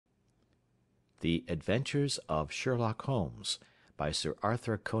The Adventures of Sherlock Holmes, by Sir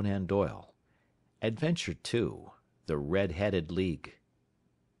Arthur Conan Doyle. Adventure 2. The Red-Headed League.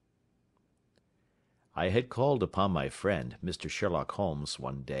 I had called upon my friend, Mr. Sherlock Holmes,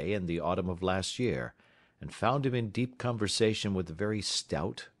 one day in the autumn of last year, and found him in deep conversation with a very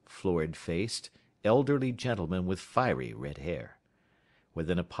stout, florid-faced, elderly gentleman with fiery red hair.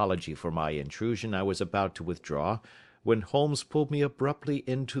 With an apology for my intrusion, I was about to withdraw, when Holmes pulled me abruptly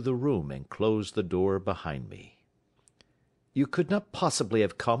into the room and closed the door behind me. "You could not possibly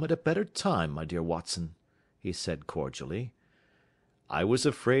have come at a better time, my dear Watson," he said cordially. "I was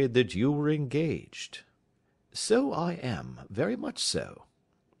afraid that you were engaged." "So I am, very much so."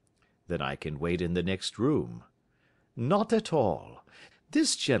 "Then I can wait in the next room." "Not at all.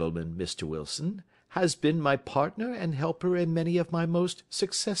 This gentleman, Mr. Wilson, has been my partner and helper in many of my most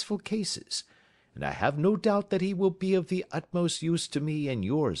successful cases, and I have no doubt that he will be of the utmost use to me and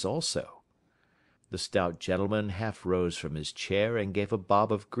yours also." The stout gentleman half rose from his chair and gave a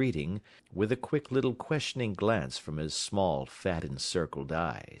bob of greeting, with a quick little questioning glance from his small, fat encircled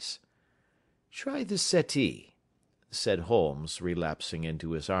eyes. "Try the settee," said Holmes, relapsing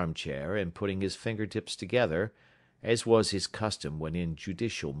into his armchair and putting his fingertips together, as was his custom when in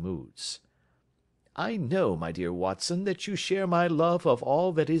judicial moods. "I know, my dear Watson, that you share my love of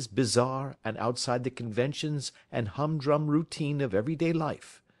all that is bizarre and outside the conventions and humdrum routine of everyday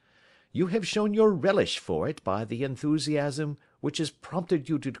life. You have shown your relish for it by the enthusiasm which has prompted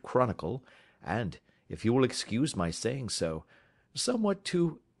you to chronicle, and, if you will excuse my saying so, somewhat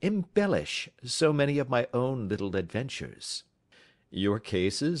to embellish so many of my own little adventures." "Your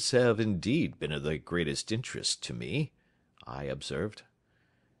cases have indeed been of the greatest interest to me," I observed.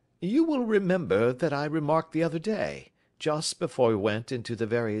 "You will remember that I remarked the other day, just before we went into the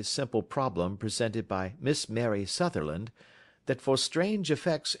very simple problem presented by Miss Mary Sutherland, that for strange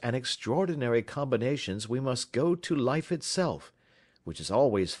effects and extraordinary combinations we must go to life itself, which is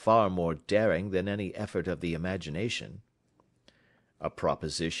always far more daring than any effort of the imagination." "A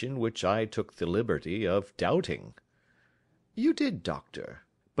proposition which I took the liberty of doubting." "You did, Doctor,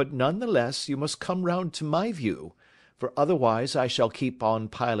 but none the less you must come round to my view, for otherwise I shall keep on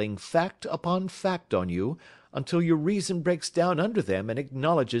piling fact upon fact on you until your reason breaks down under them and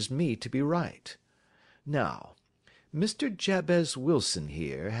acknowledges me to be right. Now, Mr. Jabez Wilson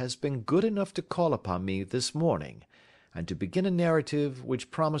here has been good enough to call upon me this morning, and to begin a narrative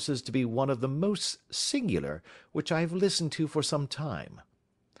which promises to be one of the most singular which I have listened to for some time.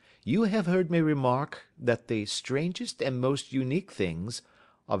 You have heard me remark that the strangest and most unique things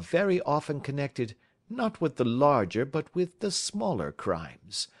are very often connected not with the larger but with the smaller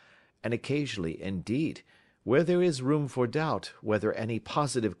crimes, and occasionally, indeed, where there is room for doubt whether any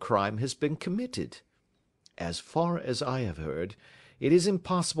positive crime has been committed. As far as I have heard, it is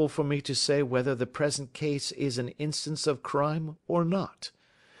impossible for me to say whether the present case is an instance of crime or not,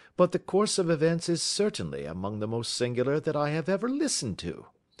 but the course of events is certainly among the most singular that I have ever listened to.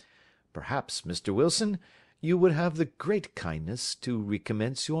 Perhaps, Mr. Wilson, you would have the great kindness to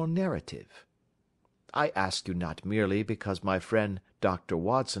recommence your narrative. I ask you not merely because my friend Dr.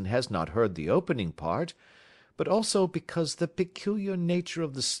 Watson has not heard the opening part, but also because the peculiar nature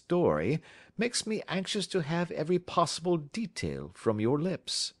of the story makes me anxious to have every possible detail from your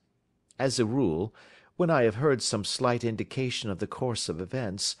lips. As a rule, when I have heard some slight indication of the course of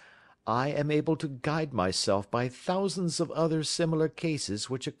events, I am able to guide myself by thousands of other similar cases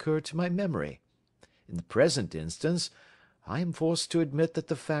which occur to my memory. In the present instance, I am forced to admit that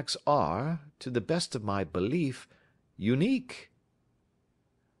the facts are, to the best of my belief, unique."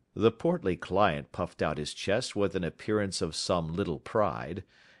 The portly client puffed out his chest with an appearance of some little pride,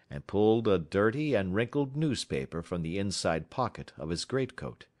 and pulled a dirty and wrinkled newspaper from the inside pocket of his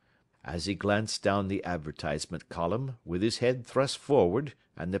greatcoat. As he glanced down the advertisement column, with his head thrust forward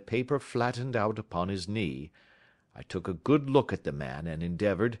and the paper flattened out upon his knee, I took a good look at the man and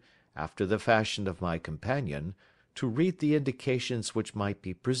endeavoured, after the fashion of my companion, to read the indications which might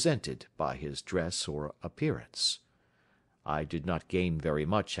be presented by his dress or appearance. I did not gain very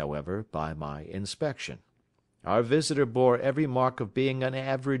much, however, by my inspection. Our visitor bore every mark of being an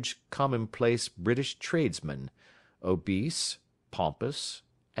average commonplace British tradesman, obese, pompous,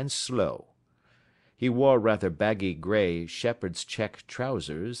 and slow. He wore rather baggy grey shepherd's check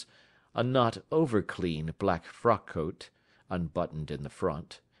trousers, a not over-clean black frock-coat, unbuttoned in the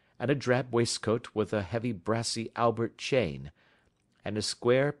front, and a drab waistcoat with a heavy brassy Albert chain, and a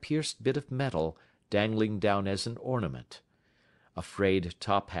square pierced bit of metal dangling down as an ornament. A frayed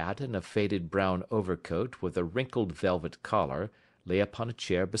top hat and a faded brown overcoat with a wrinkled velvet collar lay upon a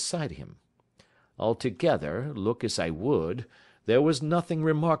chair beside him. Altogether, look as I would, There was nothing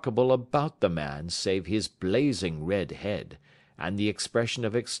remarkable about the man save his blazing red head, and the expression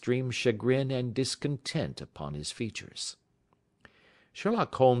of extreme chagrin and discontent upon his features.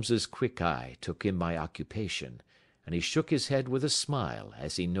 Sherlock Holmes's quick eye took in my occupation, and he shook his head with a smile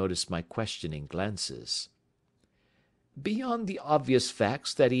as he noticed my questioning glances. Beyond the obvious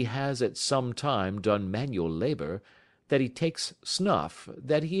facts that he has at some time done manual labour, that he takes snuff,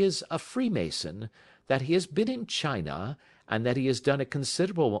 that he is a Freemason, that he has been in China, and that he has done a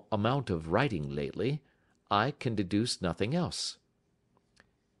considerable amount of writing lately, I can deduce nothing else."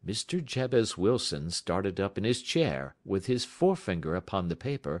 Mr. Jabez Wilson started up in his chair, with his forefinger upon the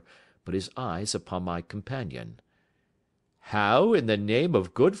paper, but his eyes upon my companion. "How, in the name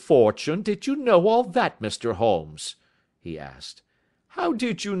of good fortune, did you know all that, Mr. Holmes?" he asked. "How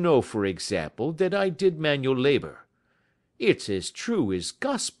did you know, for example, that I did manual labour? It's as true as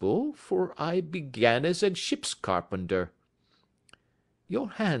gospel, for I began as a ship's carpenter."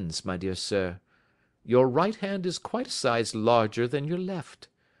 "Your hands, my dear sir. Your right hand is quite a size larger than your left.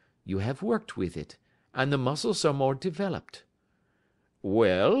 You have worked with it, and the muscles are more developed."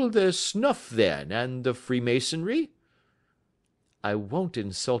 "Well, the snuff, then, and the Freemasonry?" "I won't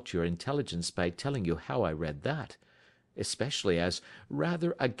insult your intelligence by telling you how I read that, especially as,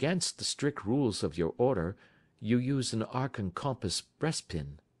 rather against the strict rules of your order, you use an arc and compass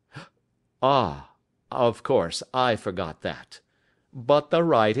breastpin." "Ah, of course, I forgot that. But the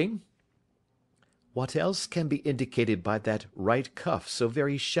writing?" "What else can be indicated by that right cuff so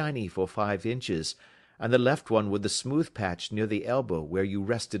very shiny for 5 inches, and the left one with the smooth patch near the elbow where you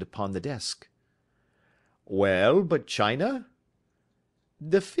rested upon the desk?" "Well, but China?"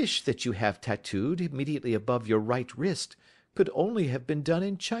 "The fish that you have tattooed immediately above your right wrist could only have been done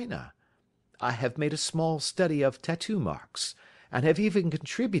in China. I have made a small study of tattoo marks, and have even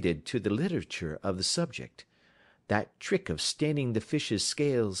contributed to the literature of the subject. That trick of staining the fish's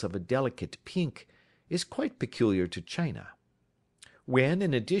scales of a delicate pink is quite peculiar to China. When,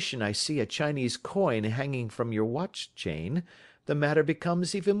 in addition, I see a Chinese coin hanging from your watch chain, the matter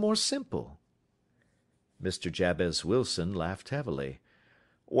becomes even more simple." Mr. Jabez Wilson laughed heavily.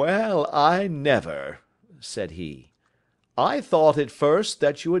 "Well, I never," said he. "I thought at first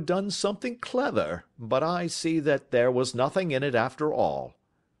that you had done something clever, but I see that there was nothing in it after all."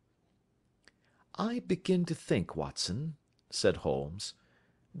 "I begin to think, Watson," said Holmes,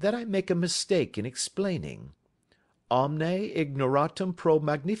 "that I make a mistake in explaining. Omne ignoratum pro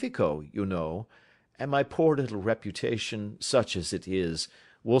magnifico, you know, and my poor little reputation, such as it is,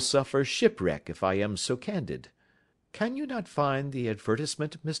 will suffer shipwreck if I am so candid. Can you not find the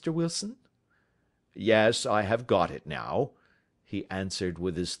advertisement, Mr. Wilson?" "Yes, I have got it now," he answered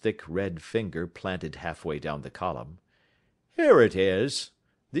with his thick red finger planted halfway down the column. "Here it is.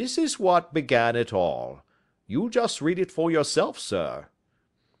 This is what began it all. You just read it for yourself, sir."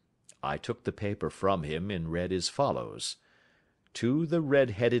 I took the paper from him and read as follows: "To the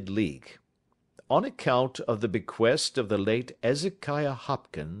Red-Headed League. On account of the bequest of the late Ezekiah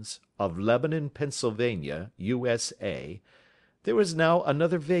Hopkins, of Lebanon, Pennsylvania, U.S.A., there is now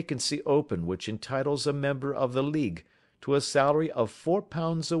another vacancy open which entitles a member of the League to a salary of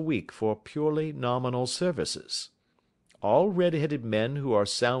 £4 a week for purely nominal services. All red-headed men who are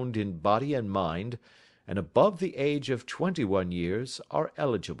sound in body and mind, and above the age of 21 years, are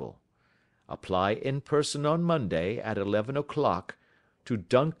eligible. Apply in person on Monday at 11 o'clock to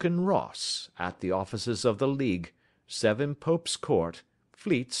Duncan Ross, at the offices of the League, 7 Pope's Court,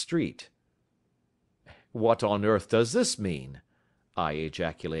 Fleet Street." "What on earth does this mean?" I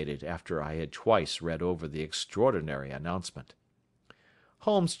ejaculated, after I had twice read over the extraordinary announcement.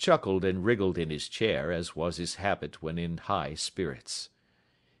 Holmes chuckled and wriggled in his chair, as was his habit when in high spirits.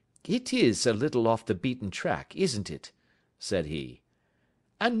 "It is a little off the beaten track, isn't it?" said he.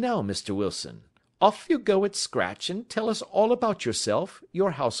 "And now, Mr. Wilson, off you go at scratch and tell us all about yourself,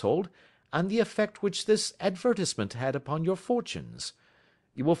 your household, and the effect which this advertisement had upon your fortunes.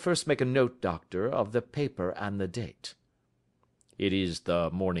 You will first make a note, Doctor, of the paper and the date." "It is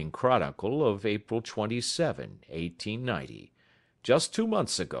the Morning Chronicle of April 27, 1890, just 2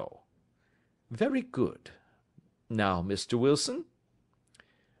 months ago." "Very good. Now, Mr. Wilson?"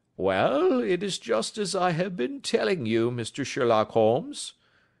 "Well, it is just as I have been telling you, Mr. Sherlock Holmes,"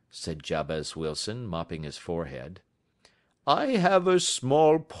 said Jabez Wilson, mopping his forehead. "I have a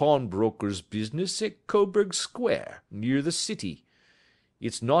small pawnbroker's business at Coburg Square, near the city.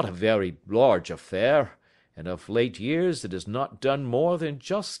 It's not a very large affair, and of late years it has not done more than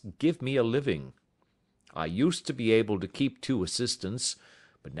just give me a living. I used to be able to keep 2 assistants,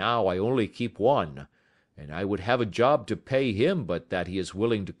 but now I only keep 1, and I would have a job to pay him but that he is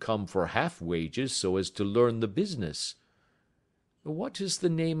willing to come for half wages so as to learn the business." "What is the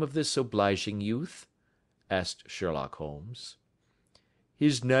name of this obliging youth?" asked Sherlock Holmes.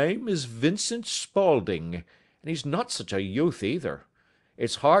 "His name is Vincent Spaulding, and he's not such a youth either.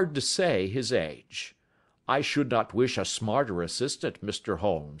 It's hard to say his age. I should not wish a smarter assistant, Mr.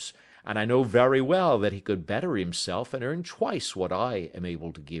 Holmes, and I know very well that he could better himself and earn twice what I am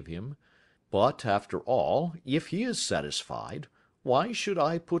able to give him. But, after all, if he is satisfied, why should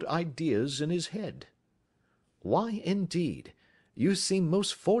I put ideas in his head?" "Why, indeed? You seem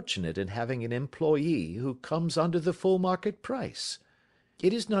most fortunate in having an employee who comes under the full market price.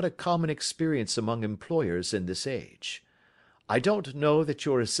 It is not a common experience among employers in this age. I don't know that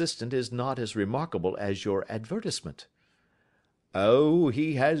your assistant is not as remarkable as your advertisement." "Oh,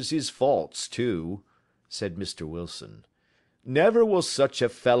 he has his faults, too," said Mr. Wilson. "Never was such a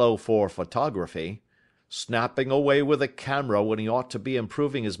fellow for photography. Snapping away with a camera when he ought to be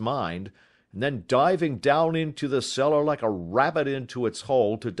improving his mind, and then diving down into the cellar like a rabbit into its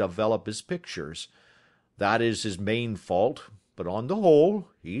hole to develop his pictures. That is his main fault, but on the whole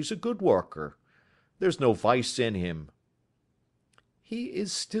he's a good worker. There's no vice in him." "He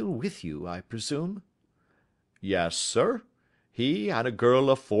is still with you, I presume?" "Yes, sir. He and a girl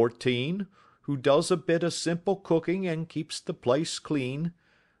of 14, who does a bit of simple cooking and keeps the place clean.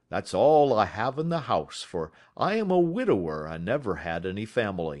 That's all I have in the house, for I am a widower and never had any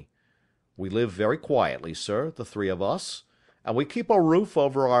family. We live very quietly, sir, the three of us, and we keep a roof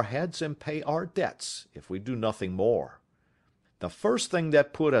over our heads and pay our debts, if we do nothing more. The first thing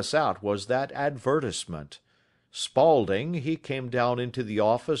that put us out was that advertisement. Spaulding, he came down into the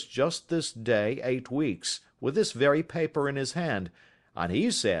office just this day 8 weeks, with this very paper in his hand, and he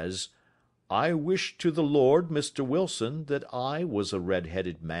says, 'I wish to the Lord, Mr. Wilson, that I was a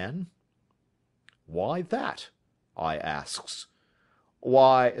red-headed man.' 'Why that?' I asks.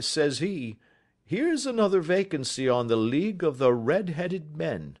 'Why,' says he, 'here's another vacancy on the League of the Red-headed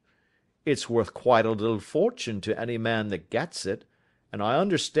Men. It's worth quite a little fortune to any man that gets it, and I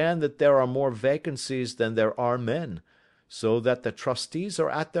understand that there are more vacancies than there are men, so that the trustees are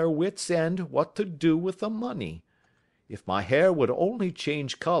at their wits' end what to do with the money. If my hair would only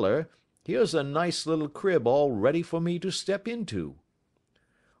change colour, here's a nice little crib all ready for me to step into.'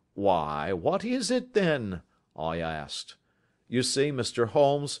 'Why, what is it, then?' I asked. You see, Mr.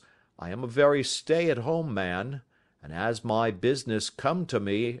 Holmes, I am a very stay-at-home man, and as my business come to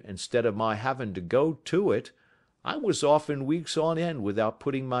me instead of my having to go to it, I was often weeks on end without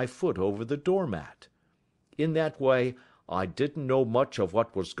putting my foot over the doormat. In that way, I didn't know much of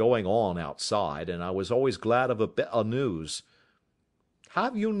what was going on outside, and I was always glad of a bit of news.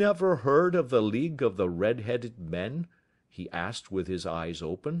 'Have you never heard of the League of the Red-headed Men?' he asked with his eyes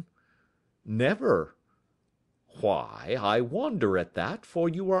open. 'Never.' 'Why, I wonder at that, for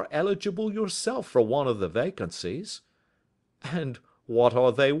you are eligible yourself for one of the vacancies.' 'And what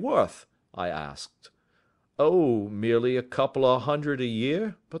are they worth?' I asked. 'Oh, merely a couple of hundred a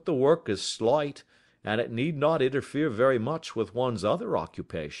year, but the work is slight, and it need not interfere very much with one's other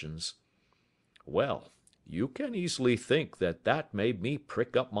occupations.' Well, you can easily think that that made me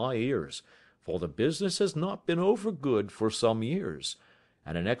prick up my ears, for the business has not been over good for some years,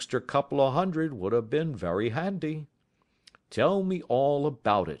 and an extra couple of hundred would have been very handy. 'Tell me all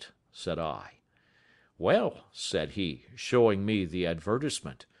about it,' said I. 'Well,' said he, showing me the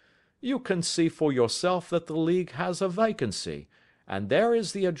advertisement, 'you can see for yourself that the League has a vacancy, and there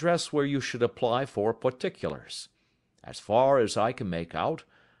is the address where you should apply for particulars. As far as I can make out,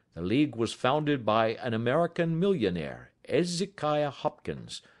 the League was founded by an American millionaire, Ezekiah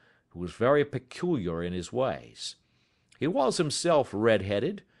Hopkins, who was very peculiar in his ways. He was himself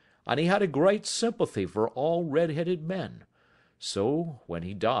red-headed, and he had a great sympathy for all red-headed men. So, when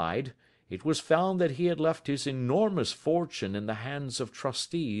he died, it was found that he had left his enormous fortune in the hands of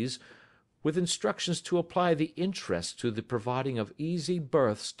trustees, with instructions to apply the interest to the providing of easy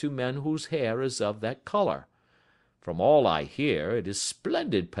berths to men whose hair is of that colour. From all I hear, it is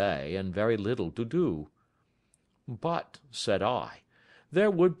splendid pay and very little to do.' 'But,' said I, 'there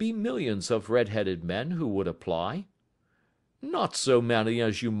would be millions of red-headed men who would apply.' 'Not so many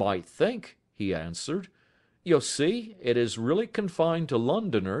as you might think,' he answered. 'You see, it is really confined to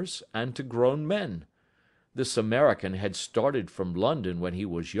Londoners and to grown men. This American had started from London when he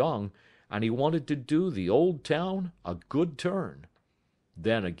was young, and he wanted to do the old town a good turn.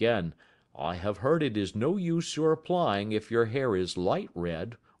 Then again, I have heard it is no use your applying if your hair is light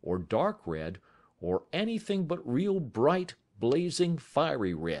red, or dark red, or anything but real bright, blazing,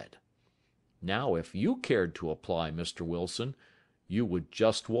 fiery red. Now, if you cared to apply, Mr. Wilson, you would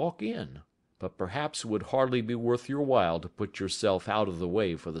just walk in, but perhaps it would hardly be worth your while to put yourself out of the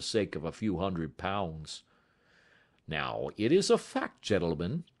way for the sake of a few £100. Now, it is a fact,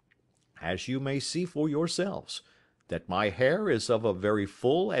 gentlemen, as you may see for yourselves, that my hair is of a very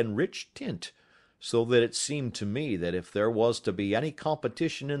full and rich tint, so that it seemed to me that if there was to be any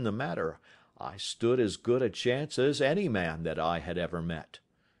competition in the matter, I stood as good a chance as any man that I had ever met.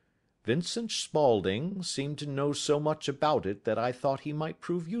 Vincent Spaulding seemed to know so much about it that I thought he might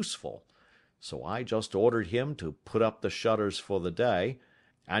prove useful, so I just ordered him to put up the shutters for the day,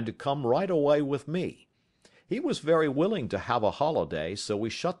 and to come right away with me. He was very willing to have a holiday, so we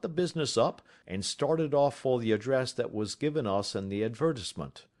shut the business up and started off for the address that was given us in the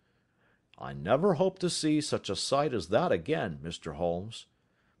advertisement. I never hope to see such a sight as that again, Mr. Holmes.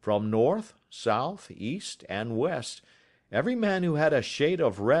 From north, south, east, and west, every man who had a shade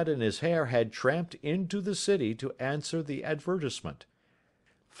of red in his hair had tramped into the city to answer the advertisement.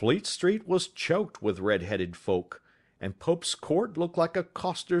 Fleet Street was choked with red-headed folk, and Pope's Court looked like a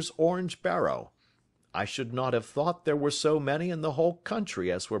coster's orange barrow. I should not have thought there were so many in the whole country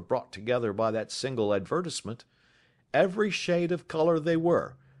as were brought together by that single advertisement. Every shade of colour they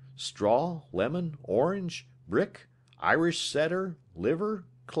were, straw, lemon, orange, brick, Irish setter, liver,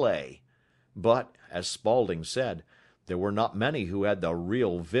 clay. But, as Spaulding said, there were not many who had the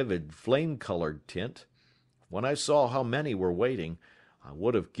real vivid flame-coloured tint. When I saw how many were waiting, I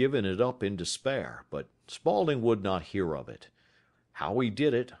would have given it up in despair, but Spaulding would not hear of it. How he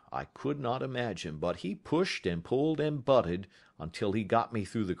did it, I could not imagine, but he pushed and pulled and butted until he got me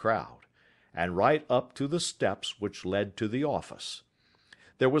through the crowd, and right up to the steps which led to the office.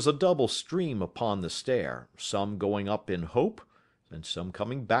 There was a double stream upon the stair, some going up in hope, and some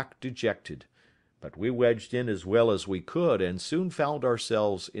coming back dejected, but we wedged in as well as we could, and soon found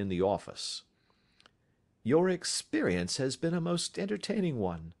ourselves in the office. "Your experience has been a most entertaining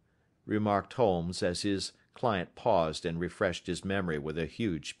one," remarked Holmes, as his client paused and refreshed his memory with a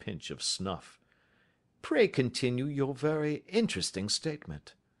huge pinch of snuff. "Pray continue your very interesting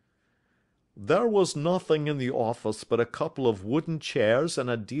statement." There was nothing in the office but a couple of wooden chairs and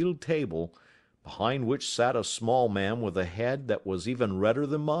a deal table, behind which sat a small man with a head that was even redder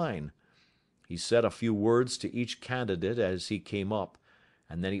than mine. He said a few words to each candidate as he came up,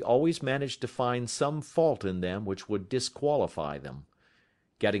 and then he always managed to find some fault in them which would disqualify them.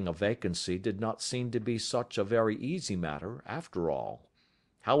 Getting a vacancy did not seem to be such a very easy matter, after all.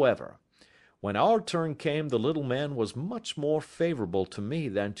 However, when our turn came, the little man was much more favourable to me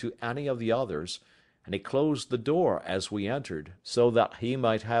than to any of the others, and he closed the door as we entered, so that he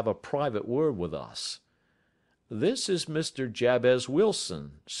might have a private word with us. "This is Mr. Jabez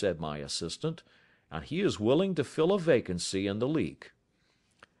Wilson," said my assistant, "and he is willing to fill a vacancy in the League."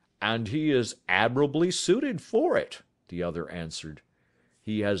 "And he is admirably suited for it," the other answered.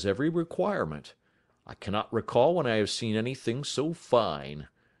 "He has every requirement. I cannot recall when I have seen anything so fine."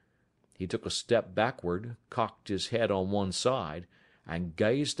 He took a step backward, cocked his head on one side, and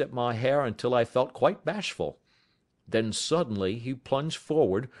gazed at my hair until I felt quite bashful. Then suddenly he plunged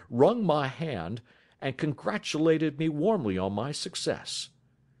forward, wrung my hand, and congratulated me warmly on my success.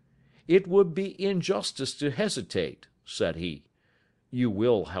 "It would be injustice to hesitate," said he. "You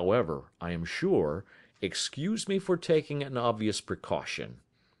will, however, I am sure, excuse me for taking an obvious precaution."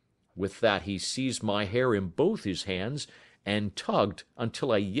 With that he seized my hair in both his hands and tugged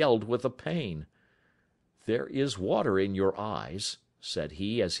until I yelled with the pain. "There is water in your eyes," said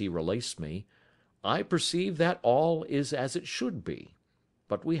he as he released me. "I perceive that all is as it should be.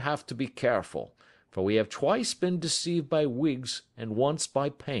 But we have to be careful, for we have twice been deceived by wigs and once by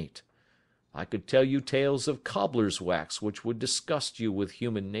paint. I could tell you tales of cobbler's wax which would disgust you with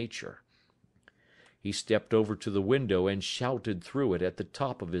human nature." He stepped over to the window and shouted through it at the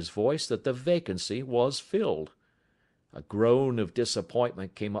top of his voice that the vacancy was filled. A groan of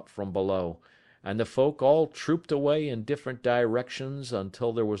disappointment came up from below, and the folk all trooped away in different directions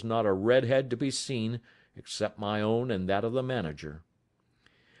until there was not a red head to be seen except my own and that of the manager.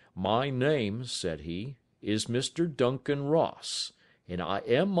 "My name," said he, "is Mr. Duncan Ross, and I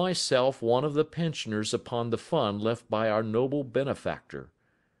am myself one of the pensioners upon the fund left by our noble benefactor.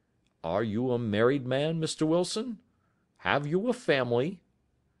 Are you a married man, Mr. Wilson? Have you a family?"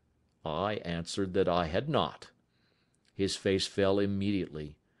 I answered that I had not. His face fell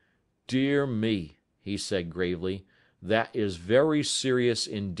immediately. "Dear me," he said gravely, "that is very serious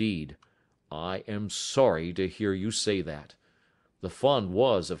indeed. I am sorry to hear you say that. The fund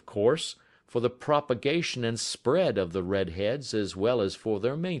was, of course, for the propagation and spread of the red heads as well as for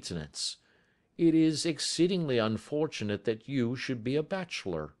their maintenance. It is exceedingly unfortunate that you should be a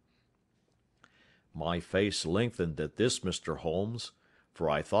bachelor." My face lengthened at this, Mr. Holmes, for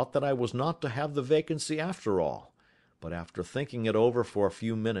I thought that I was not to have the vacancy after all, but after thinking it over for a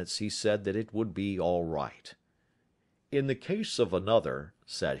few minutes he said that it would be all right. In the case of another,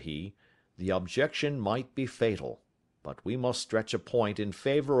 said he, the objection might be fatal, but we must stretch a point in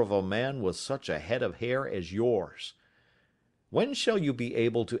favour of a man with such a head of hair as yours. When shall you be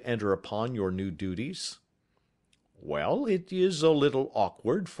able to enter upon your new duties? Well, it is a little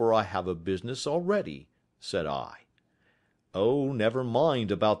awkward, for I have a business already, said I. Oh, never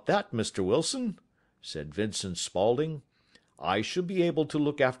mind about that, Mr. Wilson, said Vincent Spaulding. I shall be able to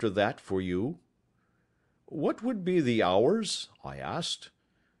look after that for you. What would be the hours? I asked.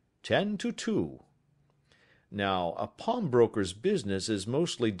 10 to 2. Now, a pawnbroker's business is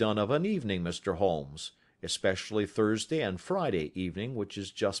mostly done of an evening, Mr. Holmes, especially Thursday and Friday evening, which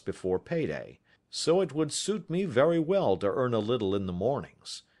is just before payday, so it would suit me very well to earn a little in the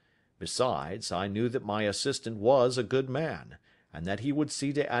mornings. Besides, I knew that my assistant was a good man, and that he would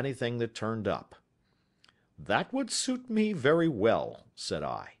see to anything that turned up. That would suit me very well, said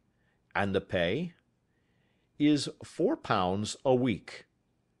I. And the pay? Is £4 a week.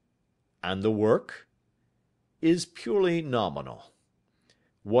 And the work? Is purely nominal.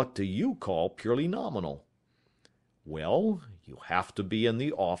 What do you call purely nominal? Well, you have to be in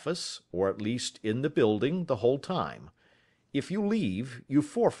the office, or at least in the building, the whole time. If you leave, you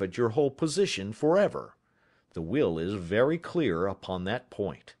forfeit your whole position forever. The will is very clear upon that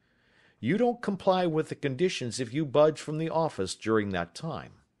point. You don't comply with the conditions if you budge from the office during that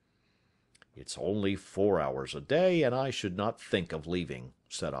time. It's only 4 hours a day, and I should not think of leaving,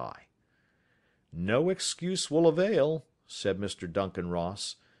 said I. No excuse will avail, said Mr. Duncan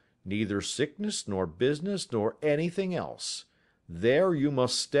Ross. Neither sickness, nor business, nor anything else. There you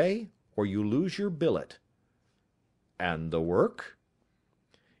must stay, or you lose your billet. And the work?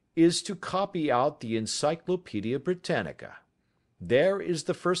 Is to copy out the Encyclopaedia Britannica. There is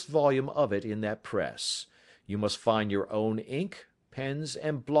the first volume of it in that press. You must find your own ink, pens,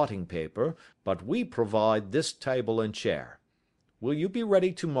 and blotting paper, but we provide this table and chair. Will you be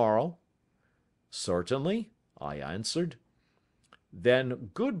ready tomorrow? Certainly, I answered.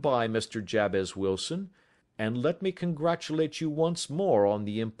 Then good-bye, Mr. Jabez Wilson, and let me congratulate you once more on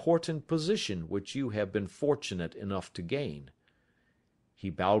the important position which you have been fortunate enough to gain. He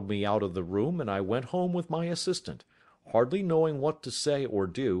bowed me out of the room, and I went home with my assistant, hardly knowing what to say or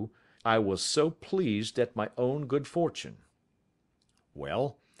do, I was so pleased at my own good fortune.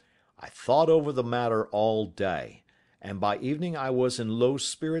 Well, I thought over the matter all day, and by evening I was in low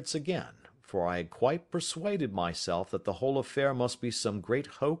spirits again, for I had quite persuaded myself that the whole affair must be some great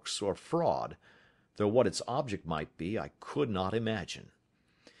hoax or fraud, though what its object might be I could not imagine.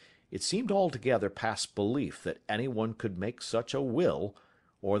 It seemed altogether past belief that anyone could make such a will,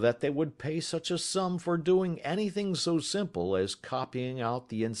 or that they would pay such a sum for doing anything so simple as copying out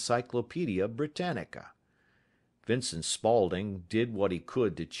the Encyclopaedia Britannica. Vincent Spaulding did what he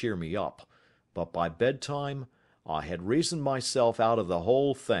could to cheer me up, but by bedtime I had reasoned myself out of the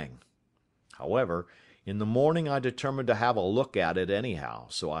whole thing. However, in the morning I determined to have a look at it anyhow,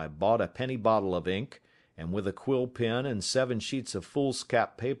 so I bought a penny bottle of ink, and with a quill pen and 7 sheets of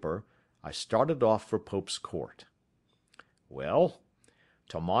foolscap paper, I started off for Pope's Court. Well,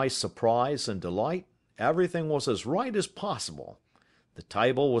 to my surprise and delight, everything was as right as possible. The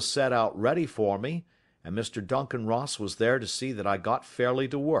table was set out ready for me, and Mr. Duncan Ross was there to see that I got fairly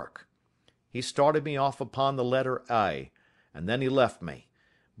to work. He started me off upon the letter A, and then he left me,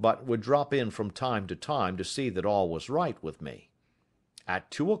 but would drop in from time to see that all was right with me.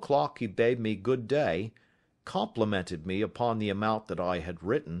 At 2 o'clock he bade me good day, complimented me upon the amount that I had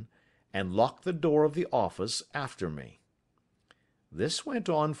written, and locked the door of the office after me. This went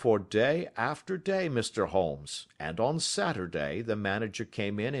on for day after day, Mr. Holmes, and on Saturday the manager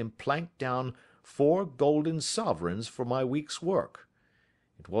came in and planked down 4 golden sovereigns for my week's work.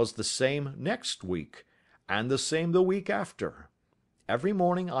 It was the same next week, and the same the week after. Every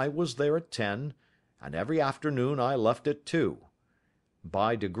morning I was there at 10, and every afternoon I left at 2.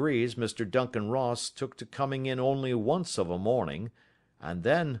 By degrees Mr. Duncan Ross took to coming in only once of a morning, and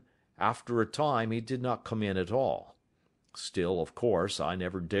then, after a time, he did not come in at all. Still, of course, I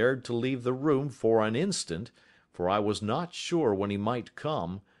never dared to leave the room for an instant, for I was not sure when he might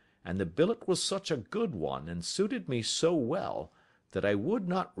come, and the billet was such a good one, and suited me so well, that I would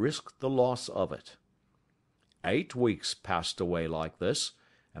not risk the loss of it. 8 weeks passed away like this,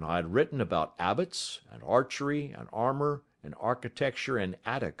 and I had written about abbots, and archery, and armour, and architecture in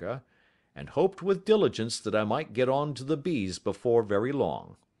Attica, and hoped with diligence that I might get on to the bees before very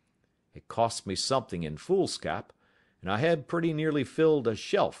long. It cost me something in foolscap, and I had pretty nearly filled a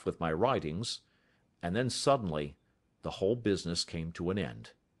shelf with my writings, and then suddenly the whole business came to an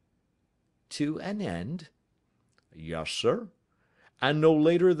end. To an end? Yes, sir, and no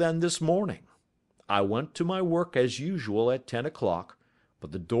later than this morning. I went to my work as usual at 10 o'clock,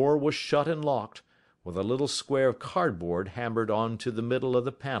 but the door was shut and locked, with a little square of cardboard hammered on to the middle of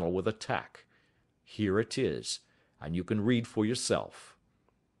the panel with a tack. Here it is, and you can read for yourself."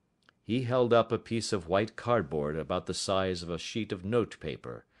 He held up a piece of white cardboard about the size of a sheet of note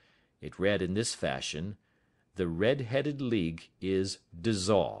paper. It read in this fashion: "The Red-Headed League is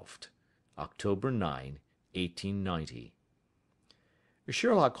dissolved. October 9, 1890.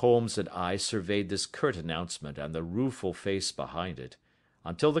 Sherlock Holmes and I surveyed this curt announcement and the rueful face behind it,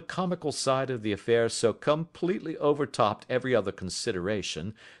 until the comical side of the affair so completely overtopped every other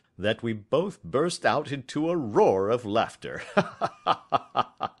consideration that we both burst out into a roar of laughter.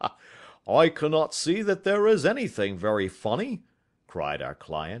 "I cannot see that there is anything very funny," cried our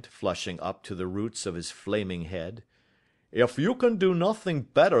client, flushing up to the roots of his flaming head. "If you can do nothing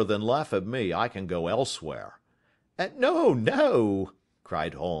better than laugh at me, I can go elsewhere." "No, no,"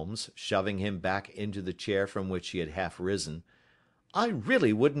 cried Holmes, shoving him back into the chair from which he had half risen. "I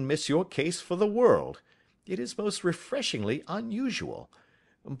really wouldn't miss your case for the world. It is most refreshingly unusual.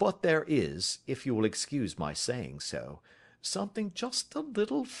 But there is, if you will excuse my saying so, something just a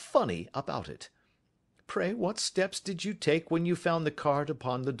little funny about it. Pray, what steps did you take when you found the card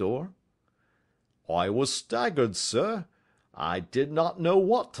upon the door?" "I was staggered, sir. I did not know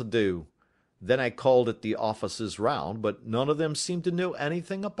what to do. Then I called at the offices round, but none of them seemed to know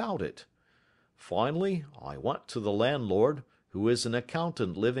anything about it. Finally, I went to the landlord, who is an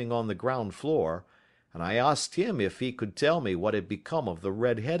accountant living on the ground floor, and I asked him if he could tell me what had become of the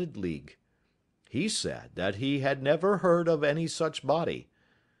Red-Headed League. He said that he had never heard of any such body.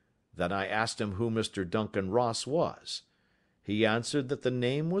 Then I asked him who Mr. Duncan Ross was. He answered that the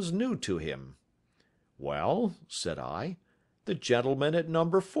name was new to him. "Well," said I, "the gentleman at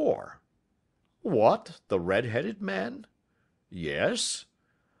number 4. "What, the red-headed man?" "Yes."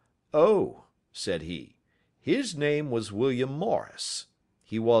 "Oh," said he, "his name was William Morris.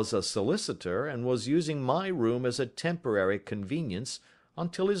 He was a solicitor, and was using my room as a temporary convenience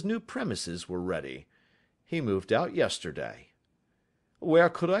until his new premises were ready. He moved out yesterday." "Where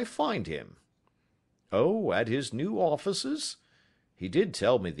could I find him?" "Oh, at his new offices? He did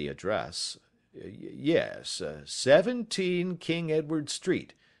tell me the address. Yes, 17 King Edward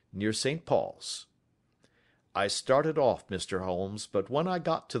Street, near St. Paul's." "I started off, Mr. Holmes, but when I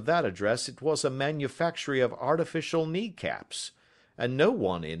got to that address it was a manufactory of artificial knee-caps, and no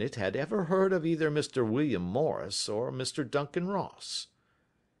one in it had ever heard of either Mr. William Morris or Mr. Duncan Ross."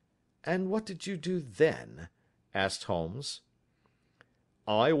 "And what did you do then?" asked Holmes.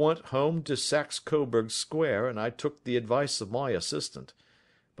 "I went home to Saxe Coburg Square, and I took the advice of my assistant,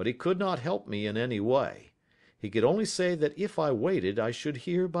 but he could not help me in any way. He could only say that if I waited I should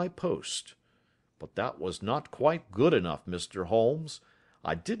hear by post. But that was not quite good enough, Mr. Holmes.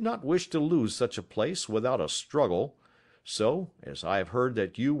 I did not wish to lose such a place without a struggle, so, as I have heard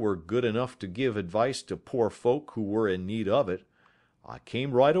that you were good enough to give advice to poor folk who were in need of it, I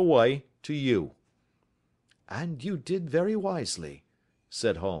came right away to you." "And you did very wisely,"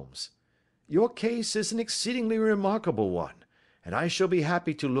 said Holmes. "Your case is an exceedingly remarkable one, and I shall be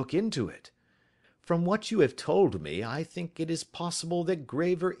happy to look into it. From what you have told me, I think it is possible that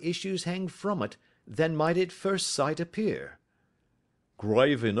graver issues hang from it than might at first sight appear."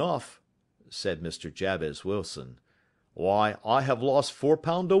 "Grave enough," said Mr. Jabez Wilson. "Why, I have lost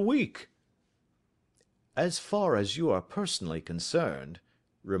 £4 a week." "As far as you are personally concerned,"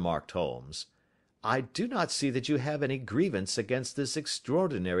 remarked Holmes, "I do not see that you have any grievance against this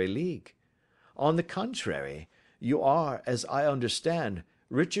extraordinary league. On the contrary, you are, as I understand,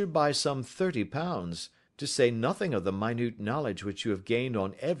 richer by some £30, to say nothing of the minute knowledge which you have gained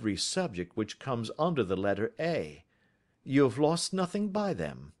on every subject which comes under the letter A. You have lost nothing by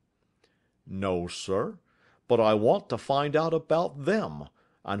them." "No, sir, but I want to find out about them,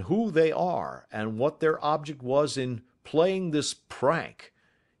 and who they are, and what their object was in playing this prank,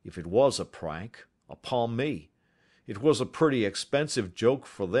 if it was a prank, upon me. It was a pretty expensive joke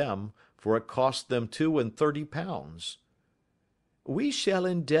for them, for it cost them £32. "We shall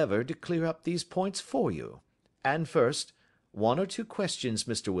endeavour to clear up these points for you. And first, one or two questions,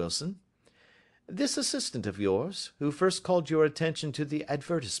 Mr. Wilson. This assistant of yours, who first called your attention to the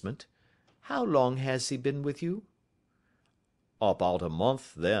advertisement, how long has he been with you?" "About a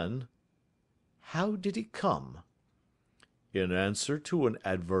month, then." "How did he come?" "In answer to an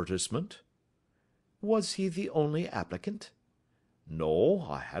advertisement." "Was he the only applicant?" "No,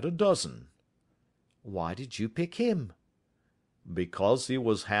 I had a dozen." "Why did you pick him?" "Because he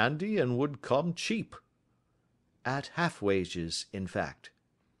was handy and would come cheap." "At half wages, in fact?"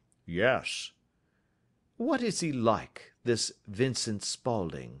 "Yes." "What is he like, this Vincent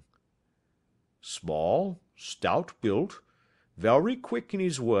Spaulding?" Small, stout built, very quick in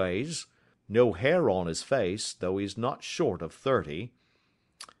his ways, no hair on his face, though he's not short of 30.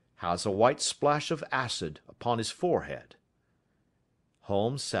 Has a white splash of acid upon his forehead."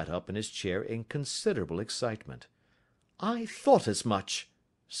 Holmes sat up in his chair in considerable excitement. "I thought as much,"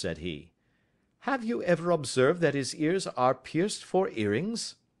 said he. "Have you ever observed that his ears are pierced for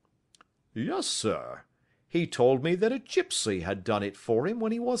earrings?" "Yes, sir. He told me that a gipsy had done it for him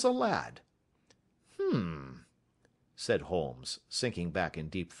when he was a lad." Said Holmes, sinking back in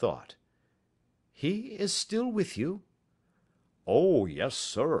deep thought. "He is still with you?" "Oh, yes,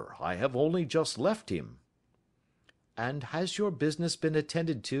 sir. I have only just left him." "And has your business been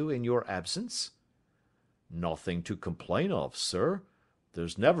attended to in your absence?" "Nothing to complain of, sir.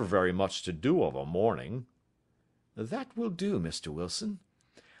 There's never very much to do of a morning." "That will do, Mr. Wilson.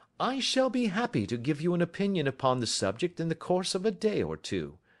 I shall be happy to give you an opinion upon the subject in the course of a day or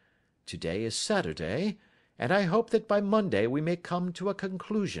two. To-day is Saturday, and I hope that by Monday we may come to a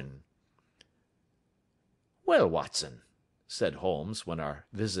conclusion." "Well, Watson," said Holmes, when our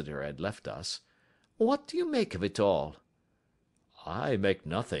visitor had left us, "what do you make of it all?" "I make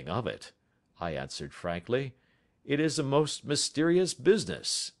nothing of it," I answered frankly. "It is a most mysterious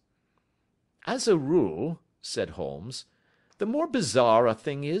business." "As a rule," said Holmes, "the more bizarre a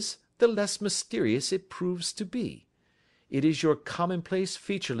thing is, the less mysterious it proves to be. It is your commonplace,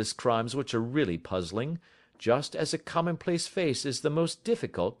 featureless crimes which are really puzzling, just as a commonplace face is the most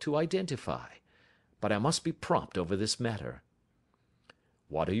difficult to identify. But I must be prompt over this matter."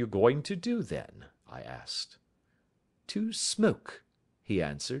 "What are you going to do, then?" I asked. "To smoke," he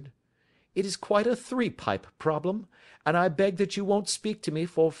answered. "It is quite a three-pipe problem, and I beg that you won't speak to me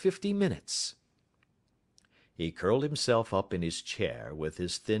for 50 minutes." He curled himself up in his chair, with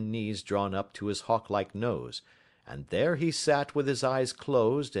his thin knees drawn up to his hawk-like nose, and there he sat with his eyes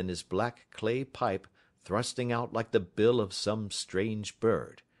closed and his black clay pipe thrusting out like the bill of some strange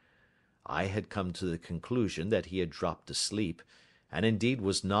bird. I had come to the conclusion that he had dropped asleep, and indeed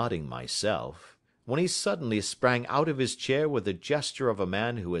was nodding myself, when he suddenly sprang out of his chair with the gesture of a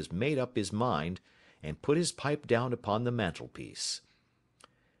man who has made up his mind, and put his pipe down upon the mantelpiece.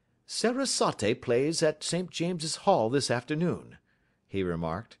 "Sarasate plays at St. James's Hall this afternoon," he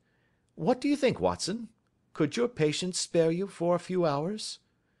remarked. "What do you think, Watson? Could your patient spare you for a few hours?"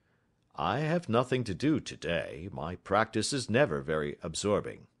 "I have nothing to do to-day. My practice is never very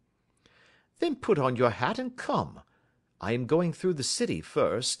absorbing." "Then put on your hat and come. I am going through the city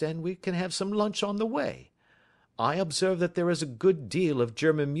first, and we can have some lunch on the way. I observe that there is a good deal of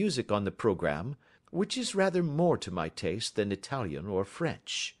German music on the programme, which is rather more to my taste than Italian or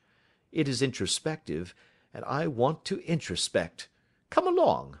French. It is introspective, and I want to introspect. Come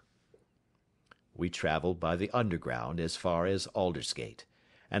along." We travelled by the Underground as far as Aldersgate,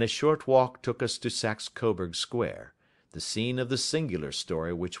 and a short walk took us to Saxe Coburg Square, the scene of the singular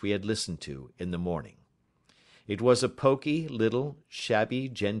story which we had listened to in the morning. It was a poky, little, shabby,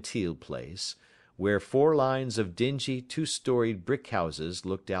 genteel place, where 4 lines of dingy 2-storied brick houses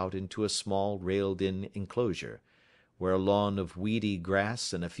looked out into a small railed-in enclosure, where a lawn of weedy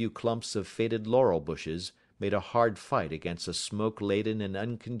grass and a few clumps of faded laurel bushes made a hard fight against a smoke-laden and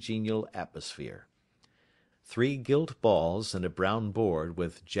uncongenial atmosphere. 3 gilt balls and a brown board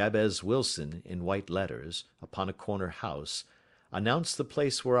with Jabez Wilson in white letters upon a corner house announced the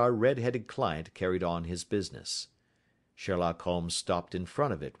place where our red-headed client carried on his business. Sherlock Holmes stopped in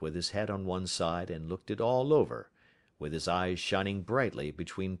front of it with his head on one side and looked it all over, with his eyes shining brightly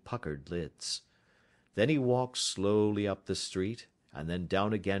between puckered lids. Then he walked slowly up the street, and then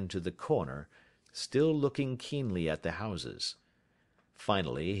down again to the corner, still looking keenly at the houses.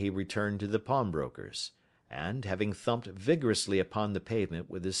 Finally he returned to the pawnbroker's, and, having thumped vigorously upon the pavement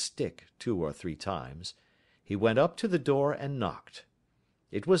with his stick 2 or 3 times, he went up to the door and knocked.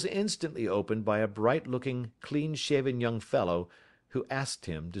 It was instantly opened by a bright-looking, clean-shaven young fellow, who asked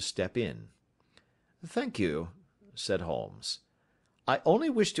him to step in. "Thank you," said Holmes. "I only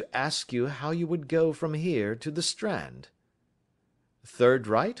wished to ask you how you would go from here to the Strand." "Third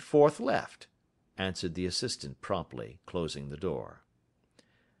right, fourth left," answered the assistant promptly, closing the door.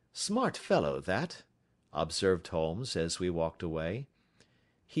 "Smart fellow, that," observed Holmes as we walked away.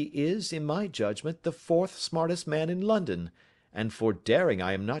 "He is, in my judgment, the 4th smartest man in London, and for daring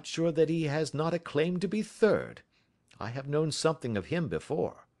I am not sure that he has not a claim to be 3rd. I have known something of him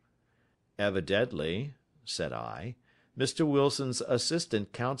before." "Evidently," said I, "Mr. Wilson's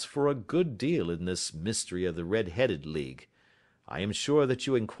assistant counts for a good deal in this mystery of the Red-Headed League. I am sure that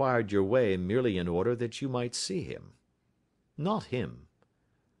you inquired your way merely in order that you might see him." "Not him."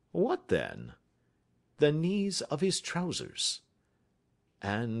 "What then?" "The knees of his trousers."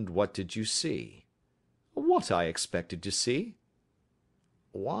 "And what did you see?" "What I expected to see."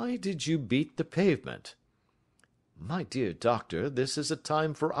 "Why did you beat the pavement?" "My dear doctor, this is a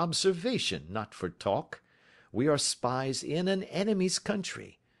time for observation, not for talk. We are spies in an enemy's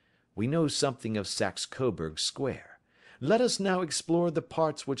country. We know something of Saxe Coburg Square. Let us now explore the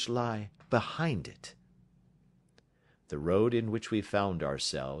parts which lie behind it." The road in which we found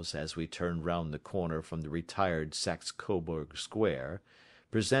ourselves, as we turned round the corner from the retired Saxe Coburg Square,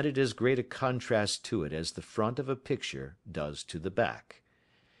 presented as great a contrast to it as the front of a picture does to the back.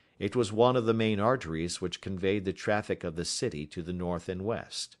 It was one of the main arteries which conveyed the traffic of the city to the north and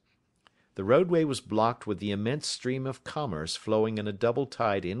west. The roadway was blocked with the immense stream of commerce flowing in a double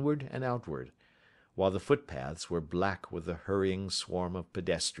tide inward and outward, while the footpaths were black with the hurrying swarm of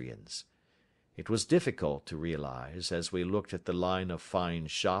pedestrians. It was difficult to realize, as we looked at the line of fine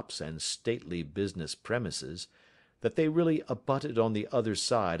shops and stately business premises, that they really abutted on the other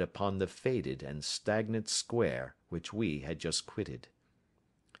side upon the faded and stagnant square which we had just quitted.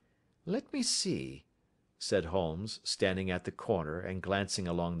 "Let me see," said Holmes, standing at the corner and glancing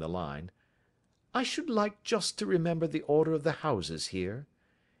along the line. "I should like just to remember the order of the houses here.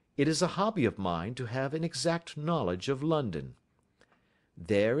 It is a hobby of mine to have an exact knowledge of London.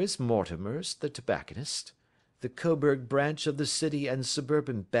 There is Mortimer's, the tobacconist, the Coburg branch of the City and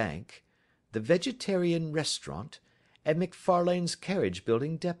Suburban Bank, the Vegetarian Restaurant, and McFarlane's Carriage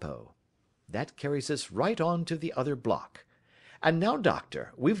Building Depot. That carries us right on to the other block. And now,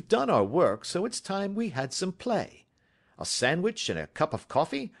 doctor, we've done our work, so it's time we had some play. A sandwich and a cup of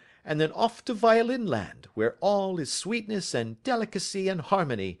coffee, and then off to Violin Land, where all is sweetness and delicacy and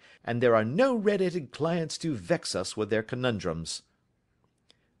harmony, and there are no red-headed clients to vex us with their conundrums."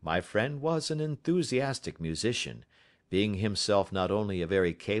 My friend was an enthusiastic musician, being himself not only a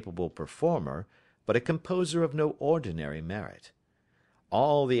very capable performer, but a composer of no ordinary merit.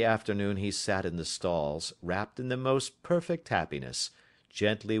 All the afternoon he sat in the stalls, wrapped in the most perfect happiness,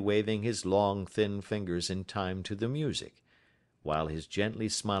 gently waving his long, thin fingers in time to the music, while his gently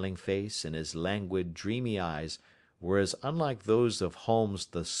smiling face and his languid, dreamy eyes were as unlike those of Holmes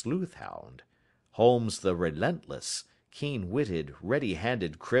the sleuth-hound, Holmes the relentless, keen-witted,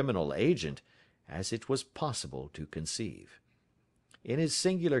 ready-handed criminal agent, as it was possible to conceive. In his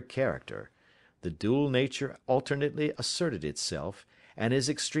singular character, the dual nature alternately asserted itself, and his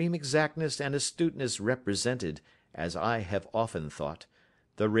extreme exactness and astuteness represented, as I have often thought,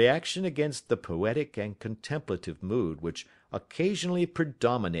 the reaction against the poetic and contemplative mood which occasionally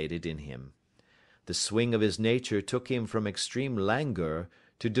predominated in him. The swing of his nature took him from extreme languor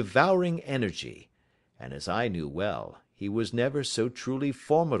to devouring energy, and as I knew well, he was never so truly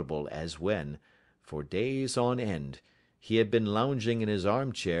formidable as when, for days on end, he had been lounging in his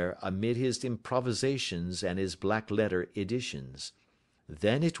armchair amid his improvisations and his black-letter editions.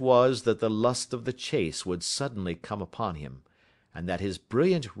 Then it was that the lust of the chase would suddenly come upon him, and that his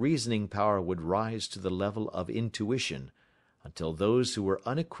brilliant reasoning power would rise to the level of intuition, until those who were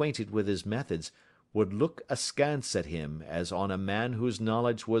unacquainted with his methods would look askance at him as on a man whose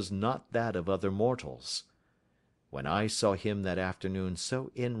knowledge was not that of other mortals. When I saw him that afternoon so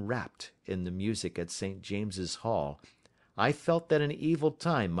enwrapped in the music at St. James's Hall, I felt that an evil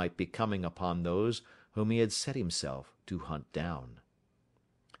time might be coming upon those whom he had set himself to hunt down.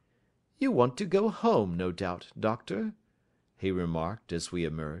 "You want to go home, no doubt, doctor?" he remarked as we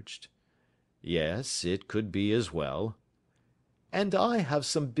emerged. "Yes, it could be as well." "And I have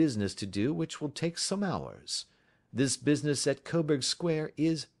some business to do which will take some hours. This business at Coburg Square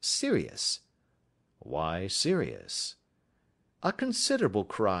is serious." "Why serious?" "A considerable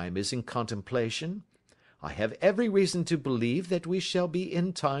crime is in contemplation. I have every reason to believe that we shall be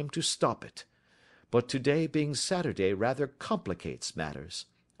in time to stop it. But today being Saturday rather complicates matters.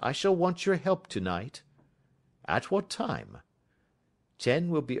 I shall want your help tonight." "At what time?" 10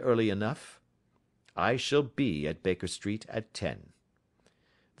 will be early enough." "I shall be at Baker Street at 10."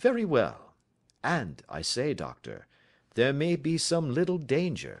 "Very well. And, I say, doctor, there may be some little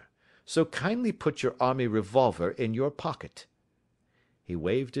danger, so kindly put your army revolver in your pocket." He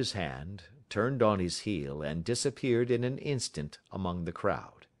waved his hand, turned on his heel, and disappeared in an instant among the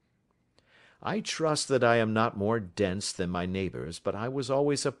crowd. I trust that I am not more dense than my neighbours, but I was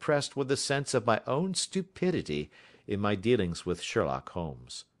always oppressed with a sense of my own stupidity in my dealings with Sherlock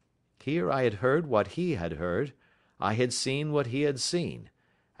Holmes. Here I had heard what he had heard, I had seen what he had seen,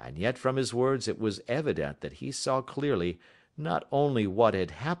 and yet from his words it was evident that he saw clearly not only what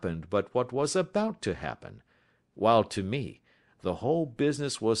had happened but what was about to happen, while to me the whole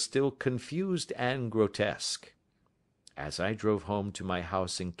business was still confused and grotesque. As I drove home to my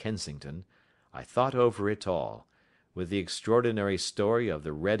house in Kensington, I thought over it all, with the extraordinary story of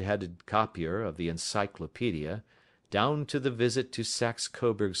the red-headed copier of the Encyclopaedia, down to the visit to Saxe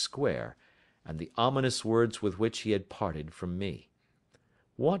Coburg Square, and the ominous words with which he had parted from me.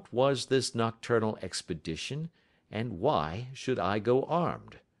 What was this nocturnal expedition, and why should I go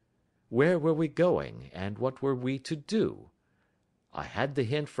armed? Where were we going, and what were we to do? I had the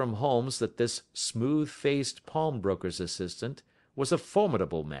hint from Holmes that this smooth-faced pawnbroker's assistant was a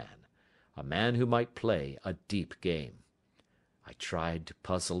formidable man, a man who might play a deep game. I tried to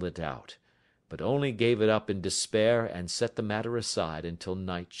puzzle it out, but only gave it up in despair and set the matter aside until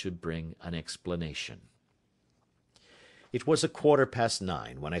night should bring an explanation. It was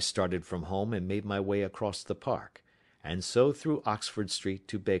 9:15 when I started from home and made my way across the park, and so through Oxford Street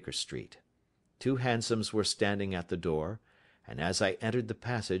to Baker Street. 2 hansoms were standing at the door, and as I entered the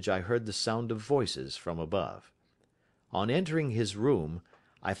passage I heard the sound of voices from above. On entering his room,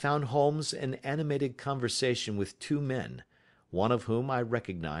 I found Holmes in animated conversation with 2 men, one of whom I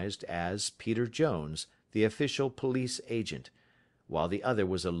recognized as Peter Jones, the official police agent, while the other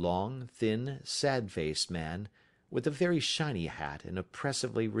was a long, thin, sad-faced man, with a very shiny hat and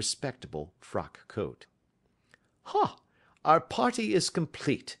oppressively respectable frock coat. "Ha! Our party is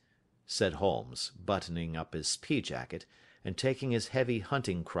complete," said Holmes, buttoning up his pea-jacket, and taking his heavy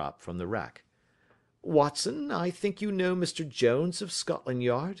hunting crop from the rack. "Watson, I think you know Mr. Jones of Scotland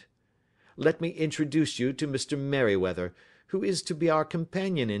Yard? Let me introduce you to Mr. Merryweather, who is to be our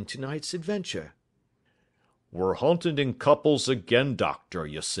companion in tonight's adventure." "We're hunting in couples again, Doctor,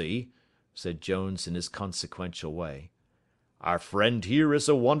 you see," said Jones in his consequential way. "Our friend here is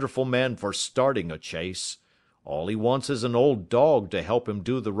a wonderful man for starting a chase. All he wants is an old dog to help him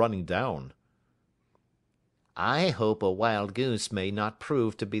do the running down." "I hope a wild goose may not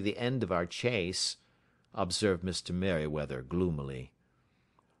prove to be the end of our chase," observed Mr. Merryweather gloomily.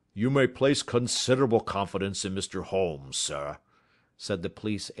 "You may place considerable confidence in Mr. Holmes, sir," said the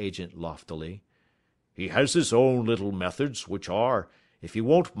police agent loftily. "He has his own little methods, which are, if you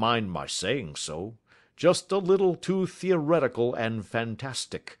won't mind my saying so, just a little too theoretical and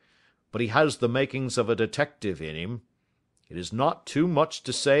fantastic, but he has the makings of a detective in him. It is not too much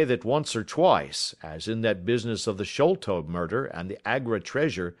to say that once or twice, as in that business of the Sholto murder and the Agra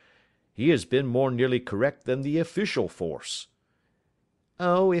treasure, he has been more nearly correct than the official force."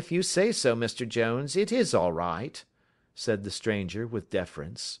 "Oh, if you say so, Mr. Jones, it is all right," said the stranger with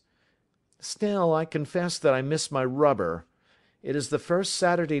deference. "Still, I confess that I miss my rubber. It is the first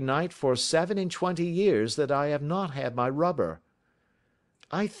Saturday night for 27 years that I have not had my rubber."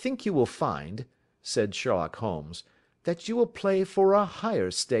 "I think you will find," said Sherlock Holmes, "that you will play for a higher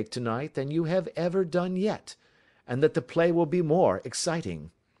stake tonight than you have ever done yet, and that the play will be more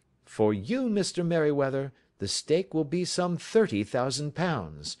exciting. For you, Mr. Merryweather, the stake will be some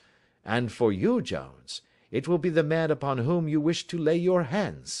 £30,000, and for you, Jones, it will be the man upon whom you wish to lay your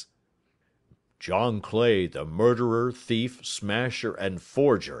hands." "John Clay, the murderer, thief, smasher, and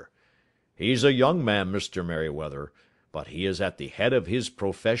forger. He's a young man, Mr. Merryweather, but he is at the head of his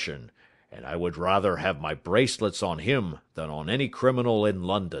profession, and I would rather have my bracelets on him than on any criminal in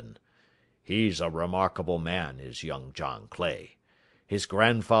London. He's a remarkable man, is young John Clay. His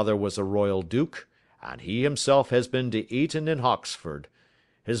grandfather was a royal duke, and he himself has been to Eton and Oxford.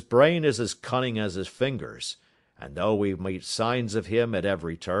 His brain is as cunning as his fingers, and though we meet signs of him at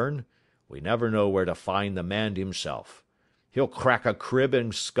every turn, we never know where to find the man himself. He'll crack a crib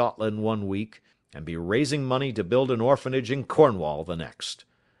in Scotland one week, and be raising money to build an orphanage in Cornwall the next.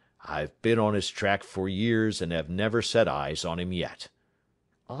 I've been on his track for years and have never set eyes on him yet."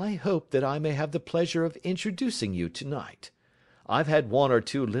 "I hope that I may have the pleasure of introducing you tonight. I've had 1 or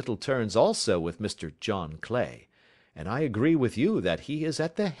 2 little turns also with Mr. John Clay, and I agree with you that he is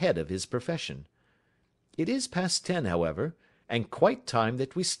at the head of his profession. It is past 10, however, and quite time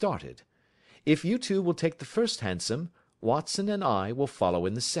that we started. If you two will take the first hansom, Watson and I will follow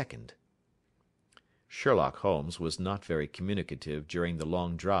in the second." Sherlock Holmes was not very communicative during the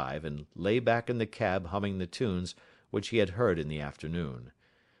long drive, and lay back in the cab humming the tunes which he had heard in the afternoon.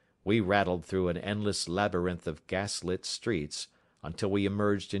 We rattled through an endless labyrinth of gas-lit streets until we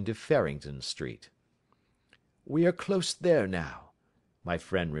emerged into Farrington Street. "We are close there now," my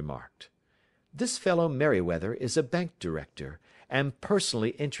friend remarked. "This fellow Merryweather is a bank director, and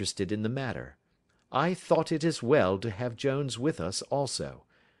personally interested in the matter. I thought it as well to have Jones with us also.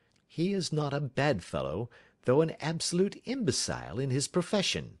 He is not a bad fellow, though an absolute imbecile in his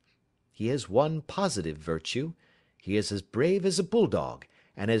profession. He has one positive virtue: he is as brave as a bulldog,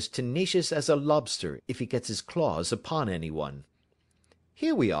 and as tenacious as a lobster if he gets his claws upon anyone.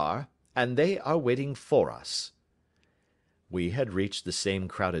 Here we are, and they are waiting for us." We had reached the same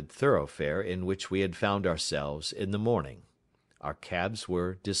crowded thoroughfare in which we had found ourselves in the morning. Our cabs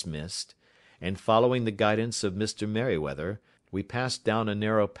were dismissed, and following the guidance of Mr. Merryweather, we passed down a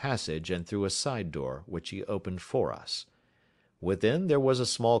narrow passage and through a side door, which he opened for us. Within there was a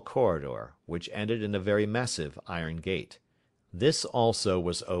small corridor, which ended in a very massive iron gate. This also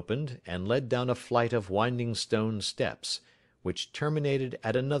was opened, and led down a flight of winding stone steps, which terminated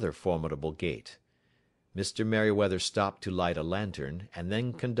at another formidable gate. Mr. Merryweather stopped to light a lantern, and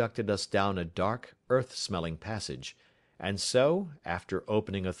then conducted us down a dark, earth-smelling passage, and so, after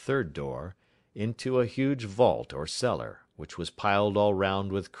opening a third door, into a huge vault or cellar, which was piled all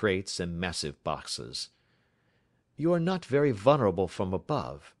round with crates and massive boxes. "You are not very vulnerable from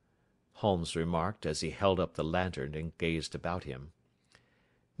above," Holmes remarked as he held up the lantern and gazed about him.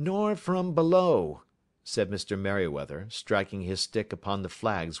 "Nor from below," said Mr. Merryweather, striking his stick upon the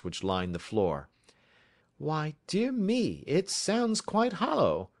flags which lined the floor. "Why, dear me, it sounds quite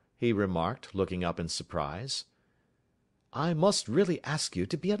hollow," he remarked, looking up in surprise. "I must really ask you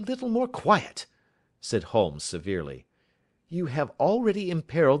to be a little more quiet," said Holmes severely. "You have already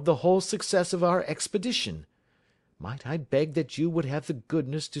imperilled the whole success of our expedition. Might I beg that you would have the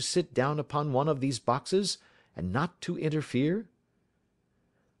goodness to sit down upon one of these boxes, and not to interfere?"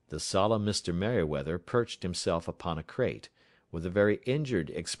 The solemn Mr. Merryweather perched himself upon a crate, with a very injured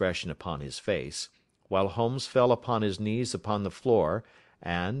expression upon his face, while Holmes fell upon his knees upon the floor,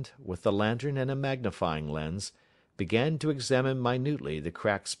 and, with the lantern and a magnifying lens, began to examine minutely the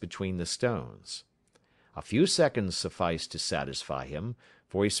cracks between the stones. A few seconds sufficed to satisfy him,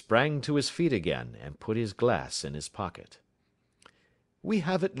 for he sprang to his feet again, and put his glass in his pocket. "We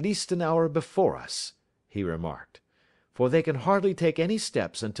have at least an hour before us," he remarked, "for they can hardly take any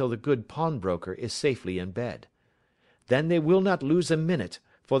steps until the good pawnbroker is safely in bed. Then they will not lose a minute,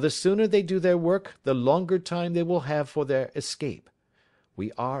 for the sooner they do their work the longer time they will have for their escape.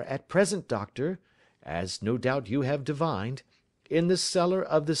 We are at present, Doctor, as no doubt you have divined, in the cellar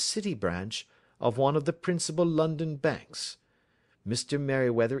of the City branch of one of the principal London banks. Mr.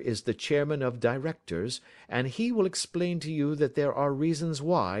 Merryweather is the chairman of directors, and he will explain to you that there are reasons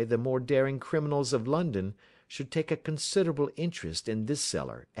why the more daring criminals of London should take a considerable interest in this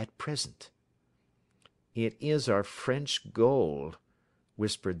cellar at present." "It is our French gold,"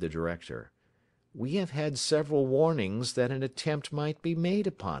 whispered the director. "We have had several warnings that an attempt might be made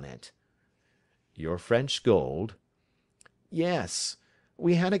upon it." "Your French gold?" "Yes.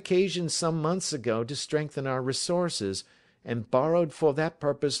 We had occasion some months ago to strengthen our resources, and borrowed for that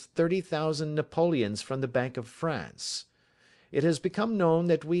purpose 30,000 napoleons from the Bank of France. It has become known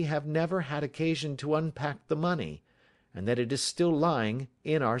that we have never had occasion to unpack the money, and that it is still lying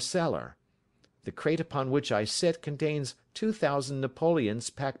in our cellar. The crate upon which I sit contains 2,000 napoleons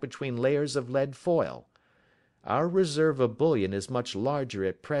packed between layers of lead foil. Our reserve of bullion is much larger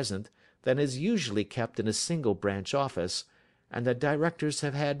at present than is usually kept in a single branch office, and the directors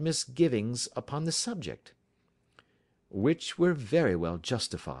have had misgivings upon the subject." "Which were very well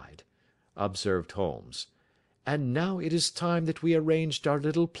justified," observed Holmes. "And now it is time that we arranged our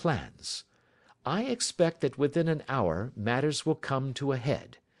little plans. I expect that within an hour matters will come to a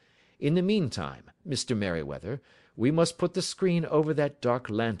head. In the meantime, Mr. Merryweather, we must put the screen over that dark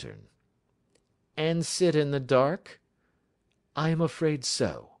lantern." "And sit in the dark?" "I am afraid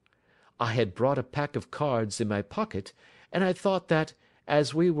so. I had brought a pack of cards in my pocket, and I thought that,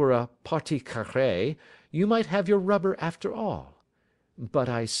 as we were a partie carrée, you might have your rubber after all. But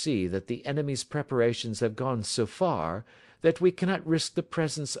I see that the enemy's preparations have gone so far that we cannot risk the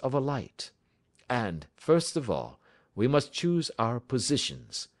presence of a light. And, first of all, we must choose our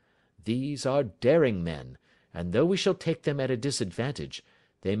positions. These are daring men, and though we shall take them at a disadvantage,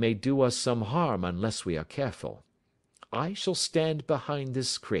 they may do us some harm unless we are careful. I shall stand behind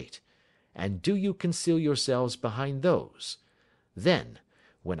this crate, and do you conceal yourselves behind those. Then,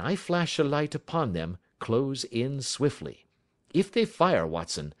 when I flash a light upon them, close in swiftly. If they fire,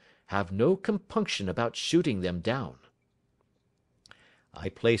 Watson, have no compunction about shooting them down." I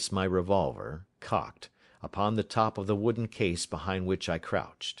placed my revolver, cocked, upon the top of the wooden case behind which I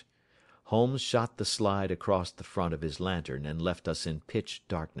crouched. Holmes shot the slide across the front of his lantern and left us in pitch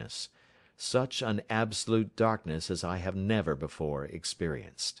darkness, such an absolute darkness as I have never before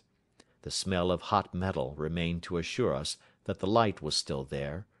experienced. The smell of hot metal remained to assure us that the light was still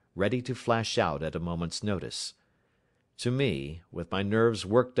there, ready to flash out at a moment's notice. To me, with my nerves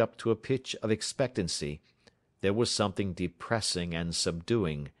worked up to a pitch of expectancy, there was something depressing and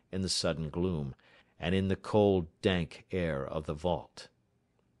subduing in the sudden gloom, and in the cold, dank air of the vault.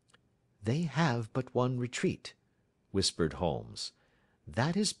 "They have but one retreat," whispered Holmes.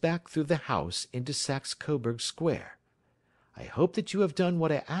 "That is back through the house into Saxe Coburg Square. I hope that you have done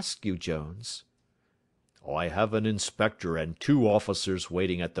what I asked you, Jones." "I have an inspector and 2 officers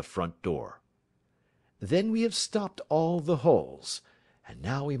waiting at the front door." "Then we have stopped all the holes, and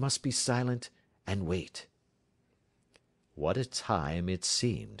now we must be silent and wait." What a time it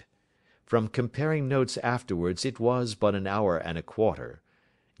seemed! From comparing notes afterwards it was but an hour and a quarter.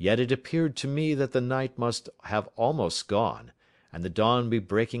 Yet it appeared to me that the night must have almost gone, and the dawn be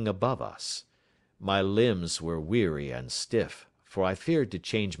breaking above us. My limbs were weary and stiff, for I feared to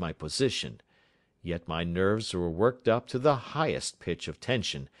change my position, yet my nerves were worked up to the highest pitch of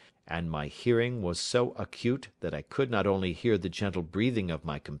tension, and my hearing was so acute that I could not only hear the gentle breathing of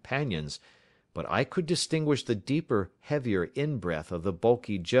my companions, but I could distinguish the deeper, heavier in-breath of the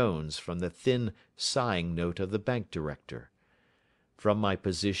bulky Jones from the thin, sighing note of the bank director. From my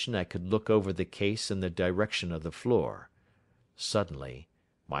position I could look over the case in the direction of the floor. Suddenly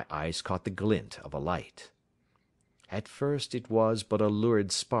my eyes caught the glint of a light. At first it was but a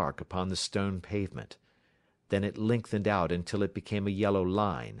lurid spark upon the stone pavement. Then it lengthened out until it became a yellow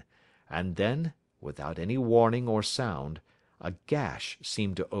line, and then, without any warning or sound, a gash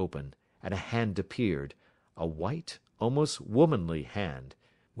seemed to open, and a hand appeared, a white, almost womanly hand,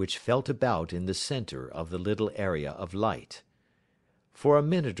 which felt about in the centre of the little area of light. For a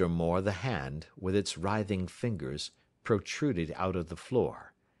minute or more the hand, with its writhing fingers, protruded out of the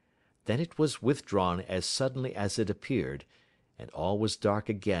floor. Then it was withdrawn as suddenly as it appeared, and all was dark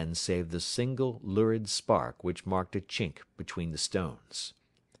again save the single lurid spark which marked a chink between the stones.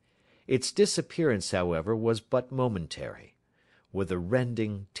 Its disappearance, however, was but momentary. With a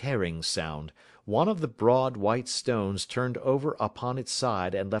rending, tearing sound, one of the broad white stones turned over upon its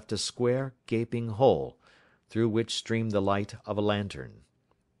side and left a square, gaping hole, through which streamed the light of a lantern.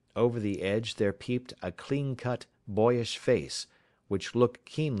 Over the edge there peeped a clean-cut, boyish face, which looked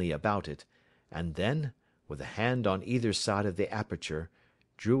keenly about it, and then, with a hand on either side of the aperture,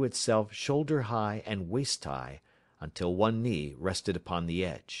 drew itself shoulder-high and waist-high, until one knee rested upon the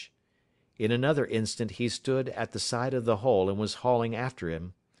edge. In another instant he stood at the side of the hole and was hauling after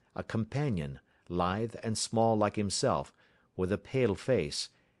him a companion, lithe and small like himself, with a pale face,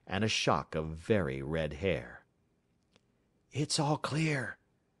 and a shock of very red hair. "It's all clear,"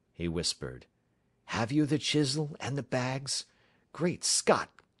 he whispered. "Have you the chisel and the bags? Great Scott!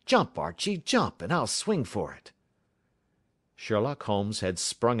 Jump, Archie, jump, and I'll swing for it." Sherlock Holmes had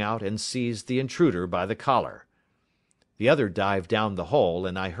sprung out and seized the intruder by the collar. The other dived down the hole,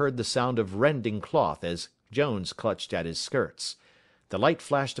 and I heard the sound of rending cloth as Jones clutched at his skirts. The light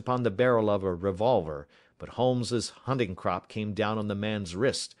flashed upon the barrel of a revolver, but Holmes's hunting crop came down on the man's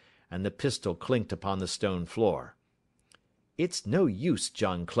wrist, and the pistol clinked upon the stone floor. "It's no use,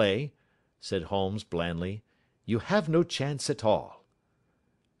 John Clay," said Holmes blandly. "You have no chance at all."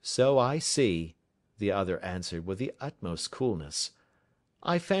 "So I see," the other answered with the utmost coolness.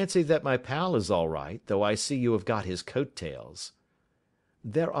 "I fancy that my pal is all right, though I see you have got his coat-tails."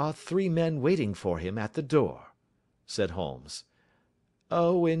 "There are 3 men waiting for him at the door," said Holmes.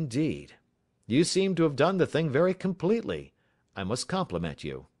 "Oh, indeed. You seem to have done the thing very completely. I must compliment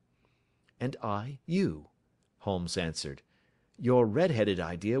you." "And I you," Holmes answered. "Your red-headed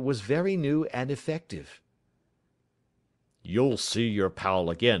idea was very new and effective." "You'll see your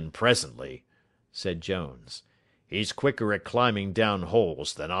pal again presently," said Jones. "He's quicker at climbing down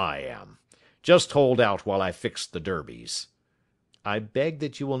holes than I am. Just hold out while I fix the derbies." "I beg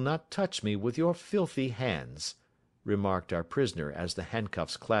that you will not touch me with your filthy hands," remarked our prisoner as the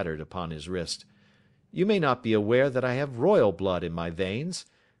handcuffs clattered upon his wrist. "You may not be aware that I have royal blood in my veins.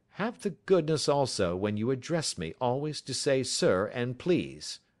 Have the goodness also, when you address me, always to say sir and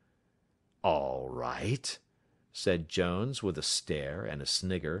please." "All right," said Jones, with a stare and a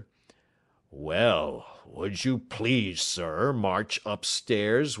snigger. "Well, would you please, sir, march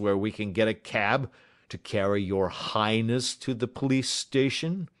upstairs where we can get a cab to carry your highness to the police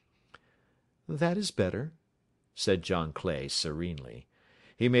station?" "That is better," said John Clay serenely.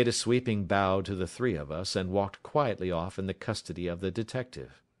 He made a sweeping bow to the 3 of us, and walked quietly off in the custody of the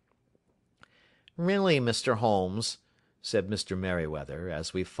detective. "Really, Mr. Holmes," said Mr. Merryweather,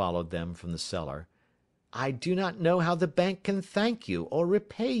 as we followed them from the cellar, "I do not know how the bank can thank you or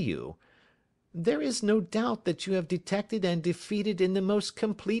repay you. There is no doubt that you have detected and defeated in the most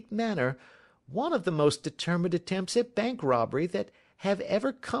complete manner one of the most determined attempts at bank robbery that have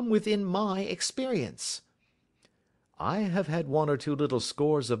ever come within my experience." "I have had 1 or 2 little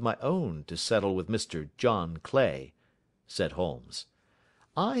scores of my own to settle with Mr. John Clay," said Holmes.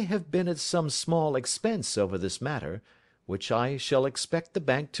 "I have been at some small expense over this matter, which I shall expect the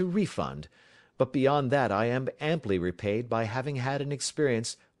bank to refund, but beyond that I am amply repaid by having had an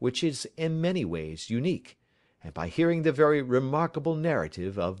experience which is in many ways unique, and by hearing the very remarkable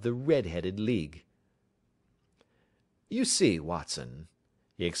narrative of the Red-headed League. "You see, Watson,"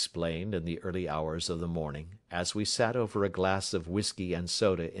 he explained in the early hours of the morning, as we sat over a glass of whisky and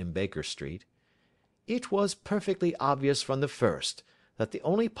soda in Baker Street, "it was perfectly obvious from the first that the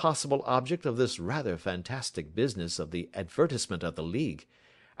only possible object of this rather fantastic business of the advertisement of the League,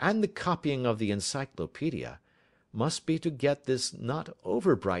 and the copying of the Encyclopaedia, must be to get this not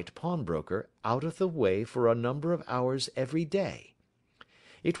over-bright pawnbroker out of the way for a number of hours every day.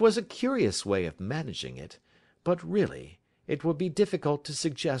 It was a curious way of managing it, but really it would be difficult to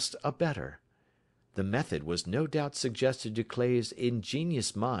suggest a better. The method was no doubt suggested to Clay's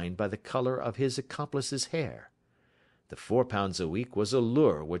ingenious mind by the colour of his accomplice's hair. The £4 a week was a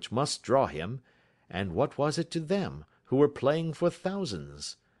lure which must draw him, and what was it to them, who were playing for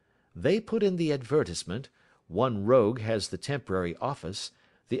thousands? They put in the advertisement, one rogue has the temporary office,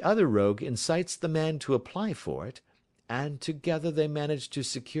 the other rogue incites the man to apply for it, and together they manage to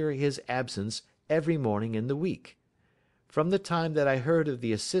secure his absence every morning in the week. From the time that I heard of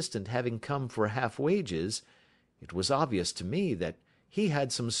the assistant having come for half wages, it was obvious to me that he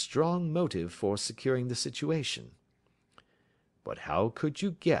had some strong motive for securing the situation." "But how could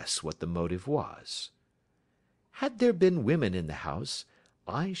you guess what the motive was?" "Had there been women in the house,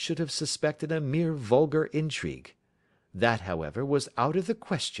 I should have suspected a mere vulgar intrigue. That, however, was out of the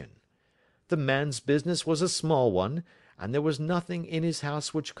question. The man's business was a small one, and there was nothing in his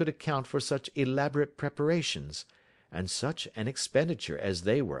house which could account for such elaborate preparations, and such an expenditure as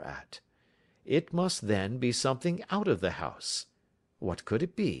they were at. It must, then, be something out of the house. What could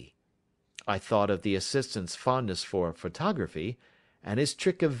it be? I thought of the assistant's fondness for photography, and his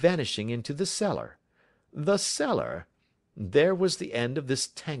trick of vanishing into the cellar. The cellar! There was the end of this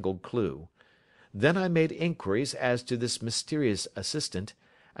tangled clue. Then I made inquiries as to this mysterious assistant,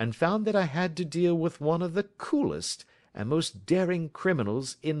 and found that I had to deal with one of the coolest and most daring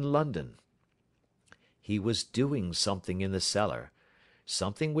criminals in London. He was doing something in the cellar,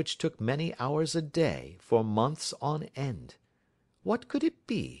 something which took many hours a day for months on end. What could it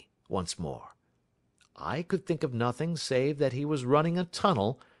be, once more? I could think of nothing save that he was running a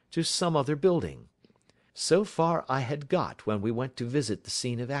tunnel to some other building. So far I had got when we went to visit the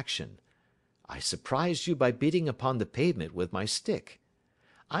scene of action. I surprised you by beating upon the pavement with my stick.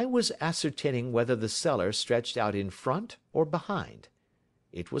 I was ascertaining whether the cellar stretched out in front or behind.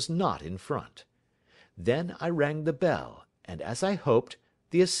 It was not in front. Then I rang the bell, and, as I hoped,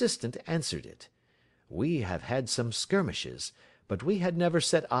 the assistant answered it. We have had some skirmishes, but we had never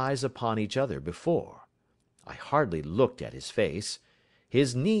set eyes upon each other before. I hardly looked at his face.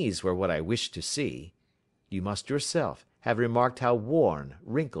 His knees were what I wished to see. You must yourself have remarked how worn,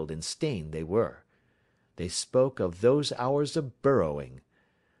 wrinkled, and stained they were. They spoke of those hours of burrowing.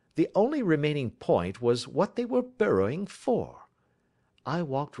 The only remaining point was what they were burrowing for. I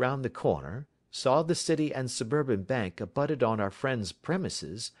walked round the corner, saw the City and Suburban Bank abutted on our friend's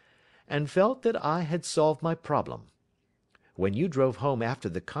premises, and felt that I had solved my problem. When you drove home after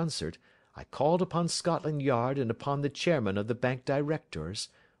the concert, I called upon Scotland Yard and upon the chairman of the bank directors,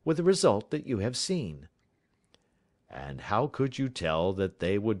 with the result that you have seen." "And how could you tell that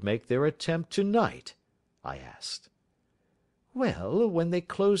they would make their attempt to-night?" I asked. "Well, when they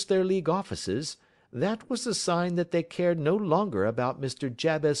closed their League offices, that was a sign that they cared no longer about Mr.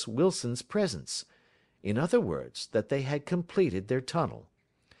 Jabez Wilson's presence, in other words, that they had completed their tunnel.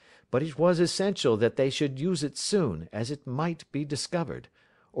 But it was essential that they should use it soon, as it might be discovered,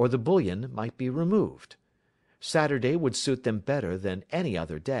 or the bullion might be removed. Saturday would suit them better than any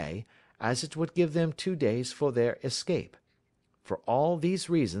other day, as it would give them 2 days for their escape. For all these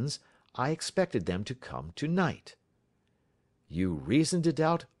reasons, I expected them to come to-night." "You reasoned it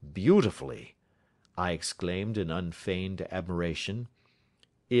out beautifully," I exclaimed in unfeigned admiration.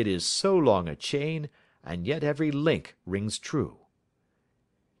 "It is so long a chain, and yet every link rings true."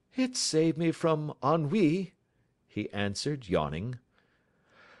 "It saved me from ennui," he answered, yawning.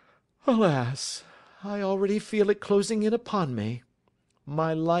 "Alas! I already feel it closing in upon me.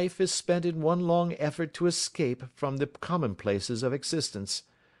 My life is spent in one long effort to escape from the commonplaces of existence.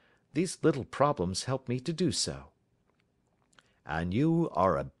 These little problems help me to do so." "And you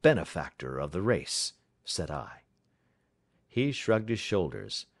are a benefactor of the race," said I. He shrugged his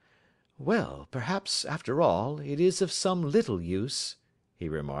shoulders. "Well, perhaps, after all, it is of some little use," he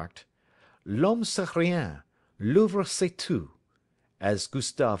remarked. "L'homme c'est rien, l'œuvre c'est tout," as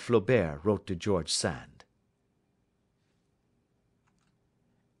Gustave Flaubert wrote to George Sand.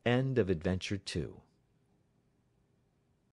 End of Adventure 2.